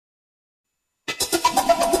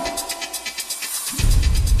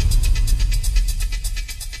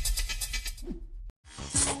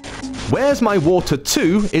Where's My Water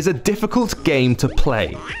 2 is a difficult game to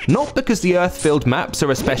play. Not because the Earth-filled maps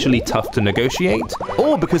are especially tough to negotiate,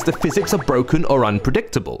 or because the physics are broken or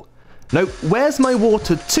unpredictable. No, Where's My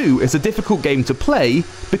Water 2 is a difficult game to play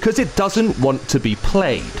because it doesn't want to be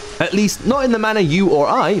played. At least not in the manner you or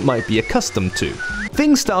I might be accustomed to.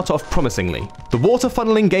 Things start off promisingly. The water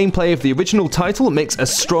funneling gameplay of the original title makes a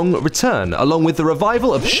strong return, along with the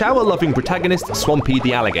revival of shower-loving protagonist Swampy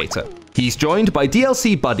the alligator. He's joined by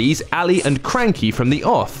DLC buddies Ali and Cranky from the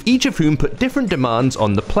off, each of whom put different demands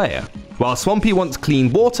on the player. While Swampy wants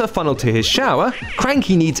clean water funneled to his shower,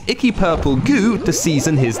 Cranky needs icky purple goo to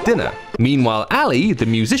season his dinner. Meanwhile, Ali, the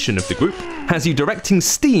musician of the group, has you directing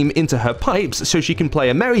steam into her pipes so she can play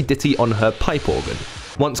a merry ditty on her pipe organ.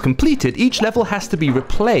 Once completed, each level has to be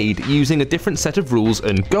replayed using a different set of rules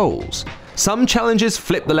and goals. Some challenges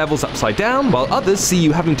flip the levels upside down, while others see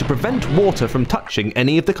you having to prevent water from touching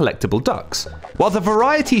any of the collectible ducks. While the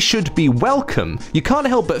variety should be welcome, you can't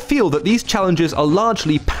help but feel that these challenges are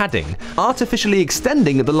largely padding, artificially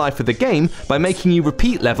extending the life of the game by making you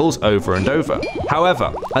repeat levels over and over.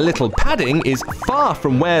 However, a little padding is far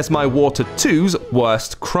from Where's My Water 2's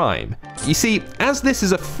worst crime. You see, as this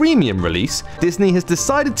is a freemium release, Disney has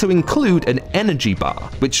decided to include an energy bar,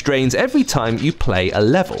 which drains every time you play a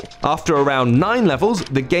level. After around 9 levels,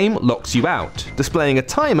 the game locks you out, displaying a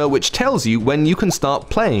timer which tells you when you can start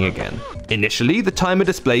playing again. Initially, the timer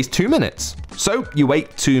displays 2 minutes, so you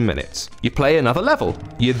wait 2 minutes. You play another level.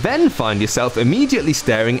 You then find yourself immediately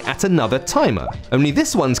staring at another timer, only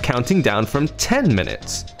this one's counting down from 10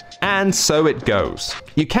 minutes. And so it goes.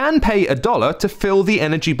 You can pay $1 to fill the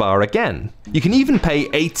energy bar again. You can even pay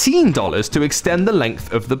 $18 to extend the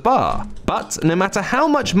length of the bar. But no matter how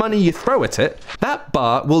much money you throw at it, that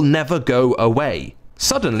bar will never go away.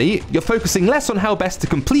 Suddenly, you're focusing less on how best to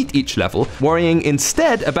complete each level, worrying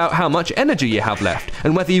instead about how much energy you have left,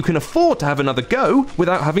 and whether you can afford to have another go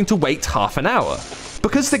without having to wait half an hour.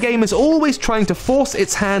 Because the game is always trying to force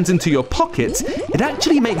its hands into your pockets, it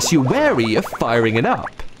actually makes you wary of firing it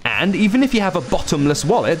up. And even if you have a bottomless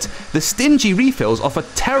wallet, the stingy refills offer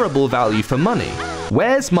terrible value for money.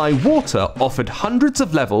 Where's My Water offered hundreds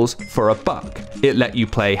of levels for $1. It let you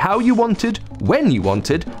play how you wanted, when you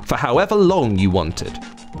wanted, for however long you wanted.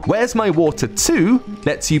 Where's My Water 2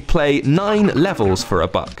 lets you play 9 levels for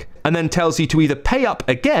 $1, and then tells you to either pay up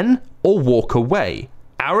again or walk away.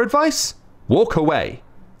 Our advice? Walk away,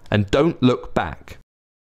 and don't look back.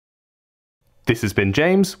 This has been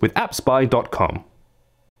James with AppSpy.com.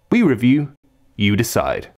 We review, you decide.